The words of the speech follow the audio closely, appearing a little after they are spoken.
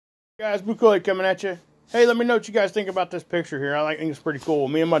Guys, Bukoy coming at you. Hey, let me know what you guys think about this picture here. I think it's pretty cool.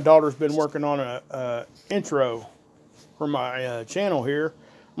 Me and my daughter's been working on a intro for my channel here.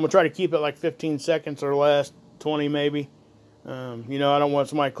 I'm going to try to keep it like 15 seconds or less, 20 maybe. You know, I don't want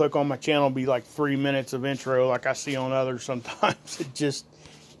somebody to click on my channel and be like 3 minutes of intro like I see on others sometimes. It just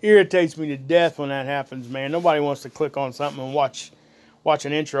irritates me to death when that happens, man. Nobody wants to click on something and watch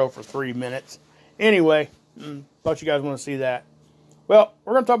an intro for 3 minutes. Anyway, thought you guys want to see that. Well,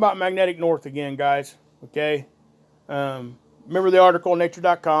 we're going to talk about magnetic north again, guys. Okay. Remember the article,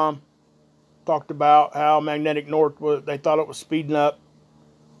 nature.com, talked about how magnetic north they thought it was speeding up.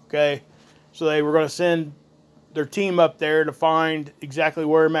 Okay. So they were going to send their team up there to find exactly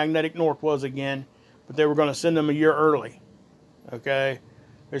where magnetic north was again, but they were going to send them a year early. Okay.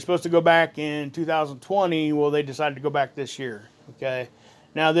 They're supposed to go back in 2020. Well, they decided to go back this year. Okay.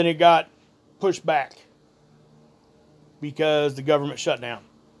 Now, then it got pushed back because the government shut down.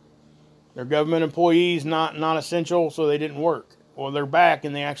 They're government employees, not essential, so they didn't work. Well, they're back,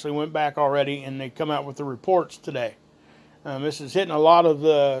 and they actually went back already, and they come out with the reports today. This is hitting a lot of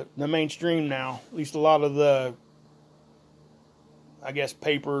the mainstream now, at least a lot of the, I guess,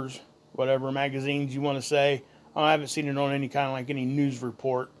 papers, whatever, magazines you want to say. I haven't seen it on any kind of like any news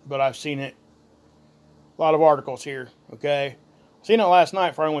report, but I've seen it. A lot of articles here, okay? Seen it last night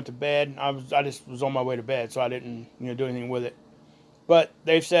before I went to bed. I just was on my way to bed, so I didn't do anything with it. But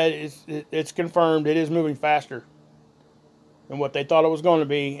they've said it's confirmed it is moving faster than what they thought it was going to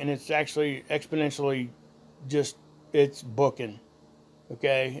be, and it's actually exponentially just it's booking.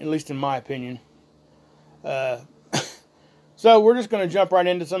 Okay, at least in my opinion. So we're just going to jump right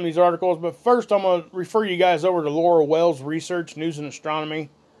into some of these articles. But first, I'm going to refer you guys over to Laura Wells Research News and Astronomy.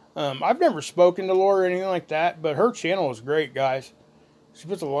 I've never spoken to Laura or anything like that, but her channel is great, guys. She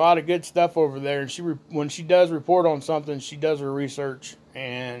puts a lot of good stuff over there, and when she does report on something, she does her research,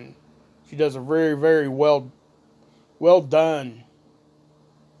 and she does a very, very well done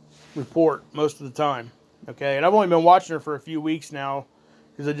report most of the time. Okay, and I've only been watching her for a few weeks now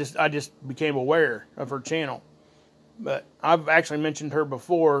because I just became aware of her channel. But I've actually mentioned her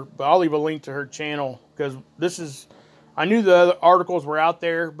before, but I'll leave a link to her channel because I knew the other articles were out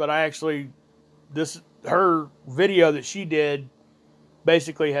there, but her video that she did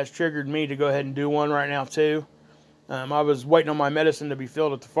basically has triggered me to go ahead and do one right now too. I was waiting on my medicine to be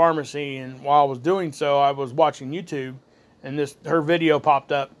filled at the pharmacy, and while I was doing so, I was watching YouTube, and her video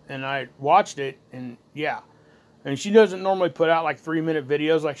popped up, and I watched it, and yeah. And she doesn't normally put out like 3-minute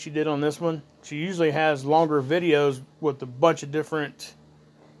videos like she did on this one. She usually has longer videos with a bunch of different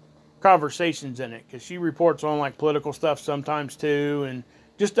conversations in it, because she reports on like political stuff sometimes too, and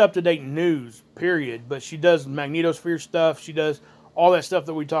just up-to-date news, period. But she does magnetosphere stuff. She does all that stuff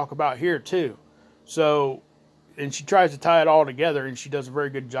that we talk about here too. So, and she tries to tie it all together, and she does a very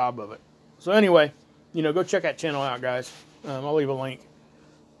good job of it. So anyway, go check that channel out, guys. I'll leave a link.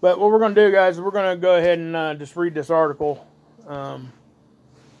 But what we're going to do, guys, we're going to go ahead and just read this article.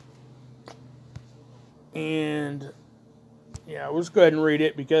 And yeah, we'll just go ahead and read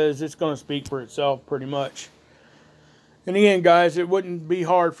it because it's going to speak for itself pretty much. And again, guys, it wouldn't be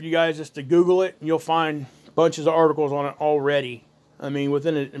hard for you guys just to Google it, and you'll find bunches of articles on it already. I mean,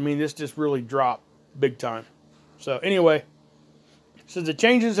 this just really dropped big time. So anyway, it says the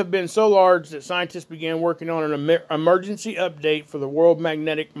changes have been so large that scientists began working on an emergency update for the world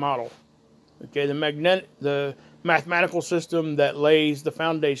magnetic model. Okay, the mathematical system that lays the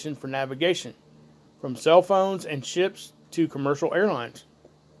foundation for navigation, from cell phones and ships to commercial airlines.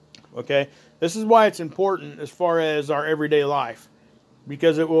 Okay, this is why it's important as far as our everyday life,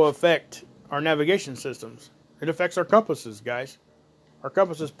 because it will affect our navigation systems. It affects our compasses, guys. Our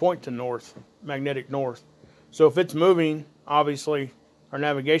compasses point to north, magnetic north. So if it's moving, obviously our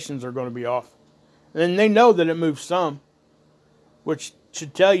navigations are going to be off. And they know that it moves some, which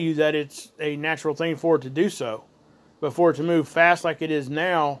should tell you that it's a natural thing for it to do so. But for it to move fast like it is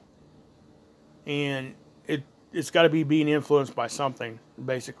now, and it's got to be being influenced by something,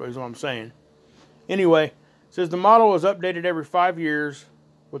 basically, is what I'm saying. Anyway, it says the model is updated every 5 years,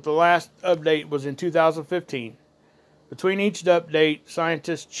 with the last update was in 2015. Between each update,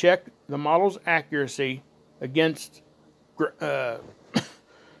 scientists check the model's accuracy against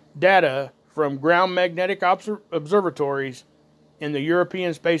data from ground magnetic observatories and the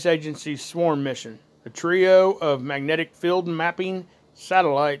European Space Agency's SWARM mission, a trio of magnetic field mapping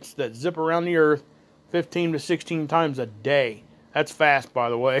satellites that zip around the Earth 15 to 16 times a day. That's fast, by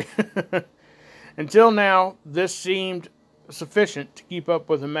the way. Until now, this seemed sufficient to keep up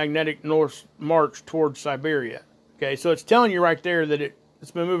with the magnetic north march towards Siberia. Okay, so it's telling you right there that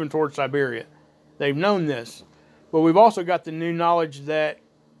it's been moving towards Siberia. They've known this. But we've also got the new knowledge that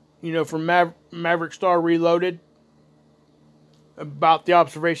you know, from Maverick Star Reloaded about the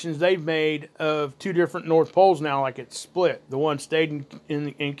observations they've made of two different North Poles now, like it's split. The one stayed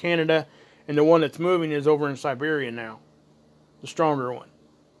in Canada, and the one that's moving is over in Siberia now, the stronger one.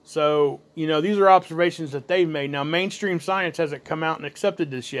 So, you know, these are observations that they've made. Now, mainstream science hasn't come out and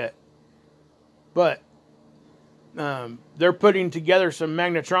accepted this yet, but they're putting together some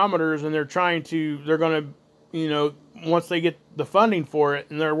magnetometers, and they're going to, you know, once they get the funding for it,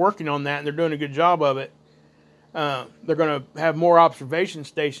 and they're working on that, and they're doing a good job of it, they're going to have more observation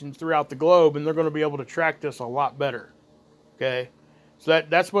stations throughout the globe, and they're going to be able to track this a lot better. Okay? So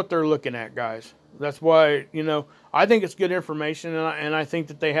that's what they're looking at, guys. That's why, you know, I think it's good information, and I think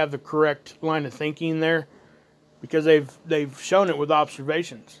that they have the correct line of thinking there, because they've shown it with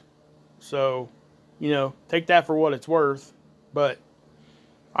observations. So, you know, take that for what it's worth. But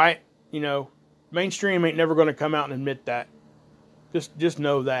you know, mainstream ain't never going to come out and admit that. Just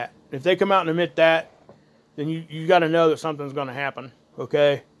know that. If they come out and admit that, then you got to know that something's going to happen.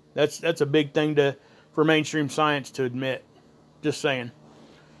 Okay, that's a big thing for mainstream science to admit. Just saying.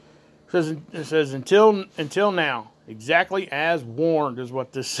 It says until now, exactly as warned is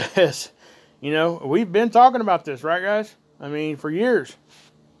what this says. You know, we've been talking about this, right, guys? I mean, for years. It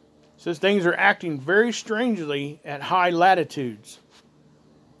says things are acting very strangely at high latitudes.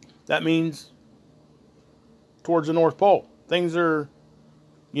 That means towards the North Pole. Things are,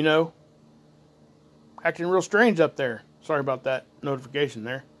 you know, acting real strange up there. Sorry about that notification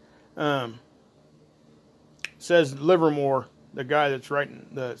there. Says Livermore, the guy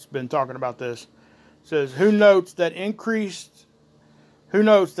that's been talking about this, says who notes that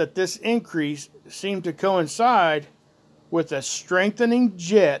this increase seemed to coincide with a strengthening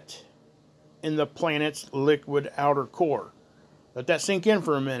jet in the planet's liquid outer core. Let that sink in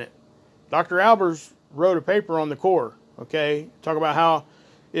for a minute. Dr. Albers wrote a paper on the core. Okay, talk about how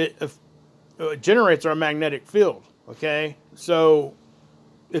it generates our magnetic field. Okay, so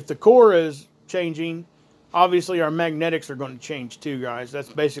if the core is changing, obviously our magnetics are going to change too, guys.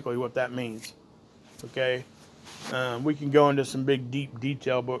 That's basically what that means. Okay, we can go into some deep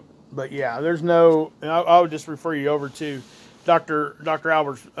detail, but yeah, there's no. I would just refer you over to Dr.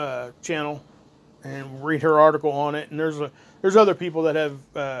 Albers' channel and read her article on it. And there's other people that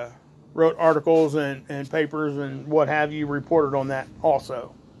have wrote articles and papers and what have you reported on that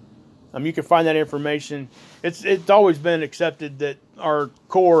also. You can find that information. It's always been accepted that our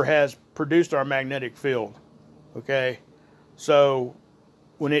core has produced our magnetic field. Okay, so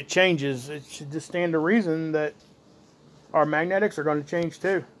when it changes, it should just stand to reason that our magnetics are going to change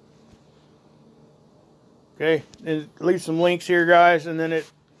too. Okay, and leave some links here, guys, and then it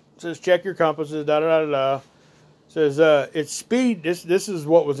says check your compasses. Da da da da. Says its speed. This is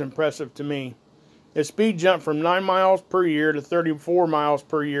what was impressive to me. Its speed jumped from 9 miles per year to 34 miles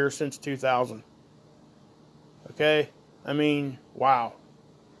per year since 2000. Okay, I mean, wow.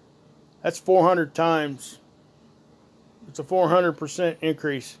 That's 400 times. It's a 400%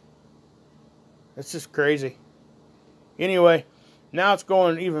 increase. That's just crazy. Anyway, now it's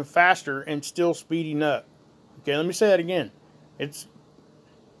going even faster and still speeding up. Okay, let me say that again. It's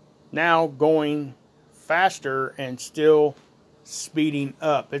now going faster and still speeding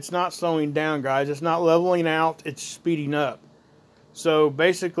up. It's not slowing down, guys. It's not leveling out. It's speeding up. So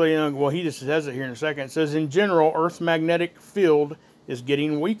basically, well, he just says it here in a second. It says, in general, Earth's magnetic field is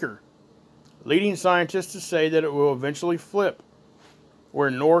getting weaker, leading scientists to say that it will eventually flip, where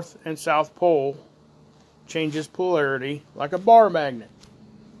North and South Pole changes polarity like a bar magnet.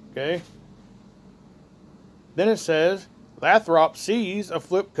 Okay? Then it says, Lathrop sees a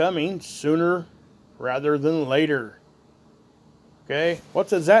flip coming sooner rather than later. Okay? What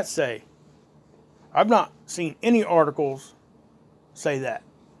does that say? I've not seen any articles say that,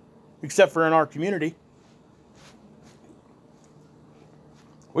 except for in our community.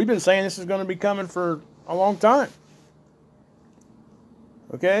 We've been saying this is going to be coming for a long time.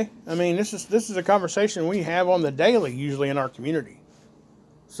 Okay? I mean, this is a conversation we have on the daily, usually in our community.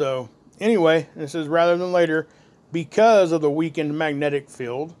 So, anyway, it says rather than later, because of the weakened magnetic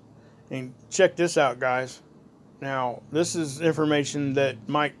field. And check this out, guys. Now, this is information that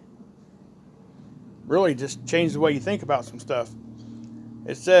might really just change the way you think about some stuff.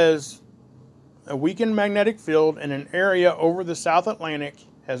 It says, a weakened magnetic field in an area over the South Atlantic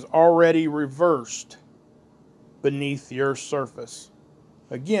has already reversed beneath the Earth's surface.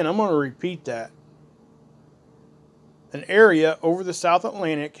 Again, I'm going to repeat that. An area over the South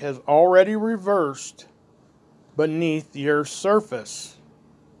Atlantic has already reversed beneath the Earth's surface.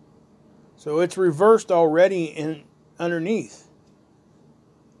 So it's reversed already underneath.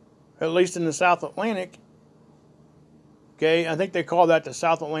 At least in the South Atlantic. Okay, I think they call that the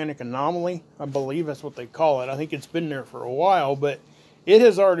South Atlantic anomaly. I believe that's what they call it. I think it's been there for a while, but it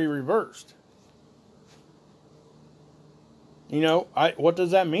has already reversed. You know, what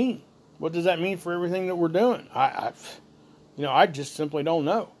does that mean? What does that mean for everything that we're doing? I just simply don't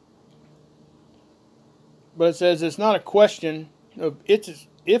know. But it says it's not a question of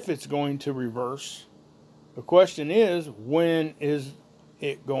if it's going to reverse. The question is, when is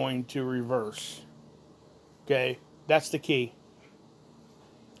it going to reverse? Okay, that's the key.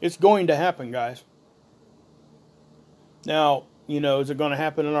 It's going to happen, guys. Now, is it going to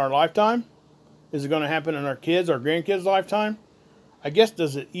happen in our lifetime? Is it going to happen in our kids, our grandkids' lifetime? I guess,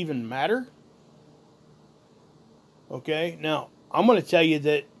 does it even matter? Okay, now, I'm going to tell you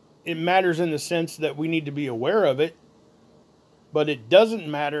that it matters in the sense that we need to be aware of it, but it doesn't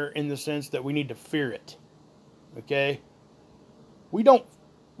matter in the sense that we need to fear it. Okay? We don't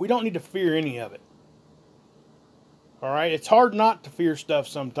need to fear any of it. All right? It's hard not to fear stuff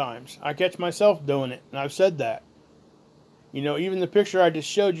sometimes. I catch myself doing it, and I've said that. Even the picture I just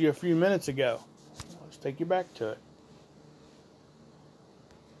showed you a few minutes ago. Let's take you back to it.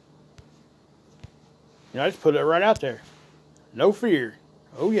 I just put it right out there. No fear.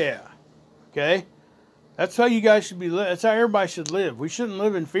 Oh, yeah. Okay? That's how you guys should be living. That's how everybody should live. We shouldn't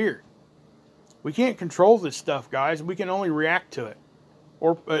live in fear. We can't control this stuff, guys. We can only react to it.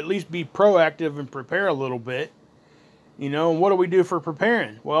 Or at least be proactive and prepare a little bit. And what do we do for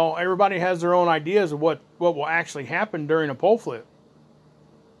preparing? Well, everybody has their own ideas of what will actually happen during a pole flip.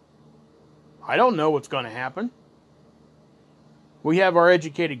 I don't know what's going to happen. We have our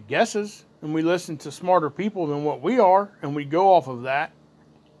educated guesses, and we listen to smarter people than what we are, and we go off of that.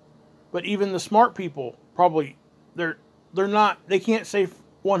 But even the smart people, probably, they can't say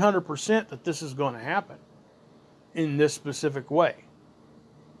 100% that this is going to happen in this specific way.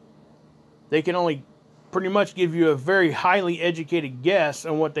 They can only pretty much give you a very highly educated guess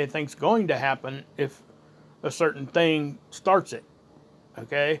on what they think's going to happen if a certain thing starts it.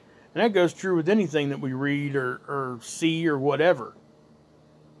 Okay? And that goes true with anything that we read or see or whatever.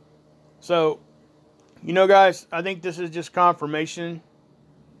 So, guys, I think this is just confirmation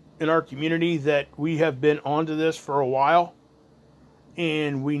in our community that we have been onto this for a while.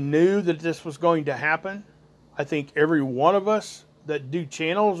 And we knew that this was going to happen. I think every one of us that do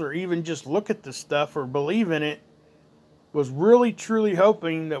channels or even just look at this stuff or believe in it was really, truly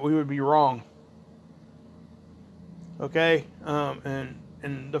hoping that we would be wrong. Okay?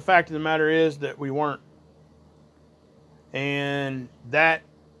 And the fact of the matter is that we weren't. And that,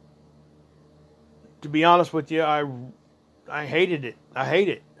 to be honest with you, I hated it. I hate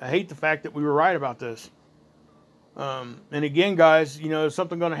it. I hate the fact that we were right about this. And again, guys, is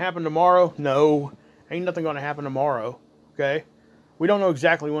something going to happen tomorrow? No, ain't nothing going to happen tomorrow. Okay? We don't know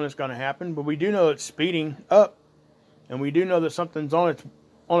exactly when it's going to happen, but we do know it's speeding up. And we do know that something's on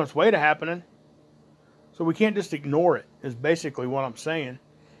its way to happening. So we can't just ignore it, is basically what I'm saying.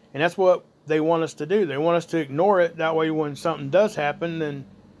 And that's what they want us to do. They want us to ignore it. That way when something does happen, then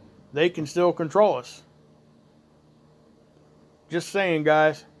they can still control us. Just saying,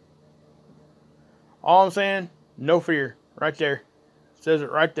 guys. All I'm saying, no fear. Right there. It says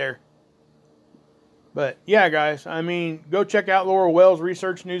it right there. But, yeah, guys. I mean, go check out Laura Wells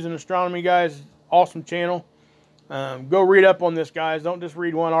Research News and Astronomy, guys. Awesome channel. Go read up on this, guys. Don't just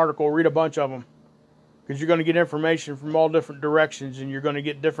read one article. Read a bunch of them. Because you're going to get information from all different directions. And you're going to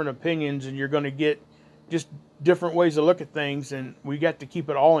get different opinions. And you're going to get just different ways to look at things. And we got to keep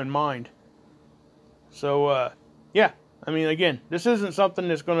it all in mind. So, yeah. I mean, again, this isn't something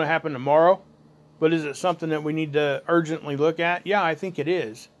that's going to happen tomorrow. But is it something that we need to urgently look at? Yeah, I think it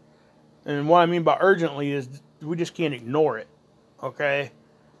is. And what I mean by urgently is we just can't ignore it. Okay?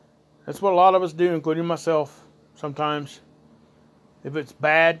 That's what a lot of us do, including myself, sometimes. If it's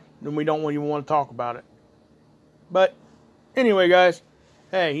bad, then we don't even want to talk about it. But, anyway, guys.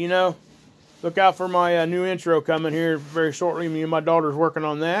 Hey, look out for my new intro coming here very shortly. Me and my daughter's working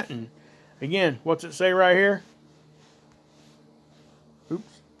on that. And, again, what's it say right here? Oops.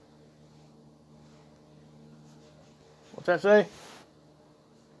 What's that say?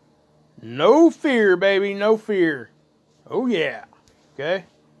 No fear, baby. No fear. Oh, yeah. Okay?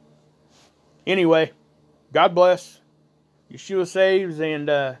 Anyway, God bless. Yeshua saves,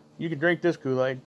 and you can drink this Kool-Aid.